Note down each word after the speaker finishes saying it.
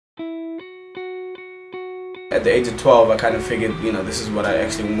At the age of 12, I kind of figured, you know, this is what I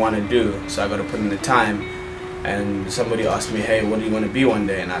actually want to do, so I got to put in the time. And somebody asked me, hey, what do you want to be one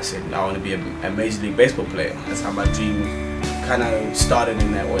day? And I said, I want to be a Major League Baseball player. That's how my dream kind of started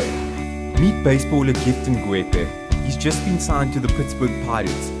in that way. Meet baseballer Gift Ngoepe. He's just been signed to the Pittsburgh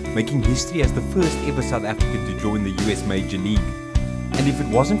Pirates, making history as the first ever South African to join the US Major League. And if it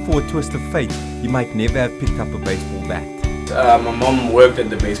wasn't for a twist of fate, he might never have picked up a baseball bat. My mom worked at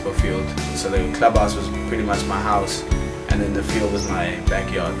the baseball field, so the clubhouse was pretty much my house, and then the field was my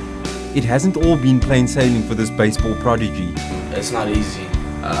backyard. It hasn't all been plain sailing for this baseball prodigy. It's not easy.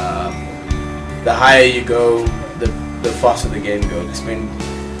 The higher you go, the faster the game goes.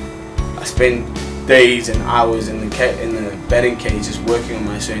 I spent days and hours in the batting cage just working on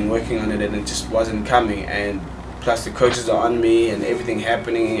my swing, working on it, and it just wasn't coming. And plus the coaches are on me and everything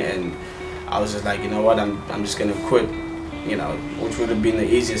happening, and I was just like, you know what, I'm just gonna quit. You know, which would have been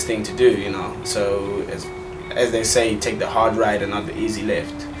the easiest thing to do, you know. So as they say, take the hard ride and not the easy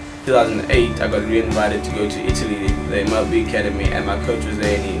left. 2008, I got re-invited to go to Italy, the MLB academy, and my coach was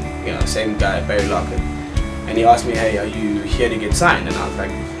there, and he, you know, same guy, Barry Lockett, and he asked me, hey, are you here to get signed? And I was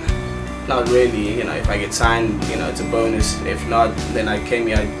like, not really. You know, if I get signed, you know, it's a bonus. If not, then I came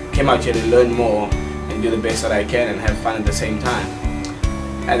out here to learn more and do the best that I can and have fun at the same time.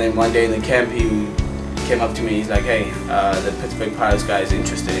 And then one day in the camp, he came up to me, he's like, hey, the Pittsburgh Pirates guy is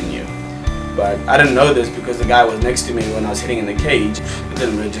interested in you. But I didn't know this because the guy was next to me when I was hitting in the cage. It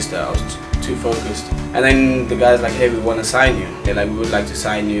didn't register, I was too focused. And then the guy's like, hey, we want to sign you. They're like, we would like to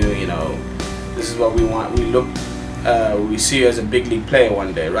sign you, you know, this is what we want. We see you as a big league player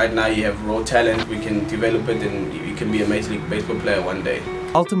one day. Right now you have raw talent, we can develop it and you can be a Major League Baseball player one day.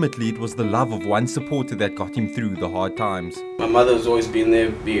 Ultimately, it was the love of one supporter that got him through the hard times. My mother's always been there,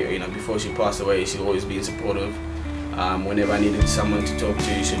 you know, before she passed away, she's always been supportive. Whenever I needed someone to talk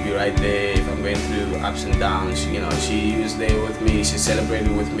to, she'd be right there. If I'm going through ups and downs, you know, she was there with me, she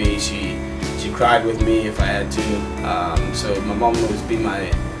celebrated with me, she cried with me if I had to. So my mom has always been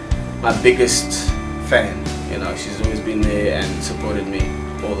my biggest fan, you know, she's always been there and supported me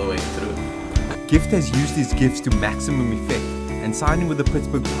all the way through. Gift has used his gifts to maximum effect, and signing with the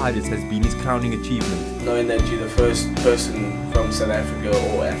Pittsburgh Pirates has been his crowning achievement. Knowing that you're the first person from South Africa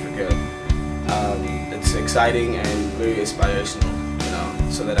or Africa, it's exciting and very inspirational, you know,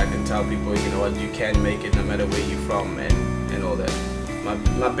 so that I can tell people, you know what, you can make it no matter where you're from and all that.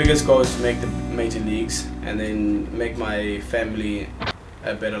 My biggest goal is to make the major leagues and then make my family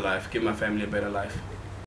a better life, give my family a better life.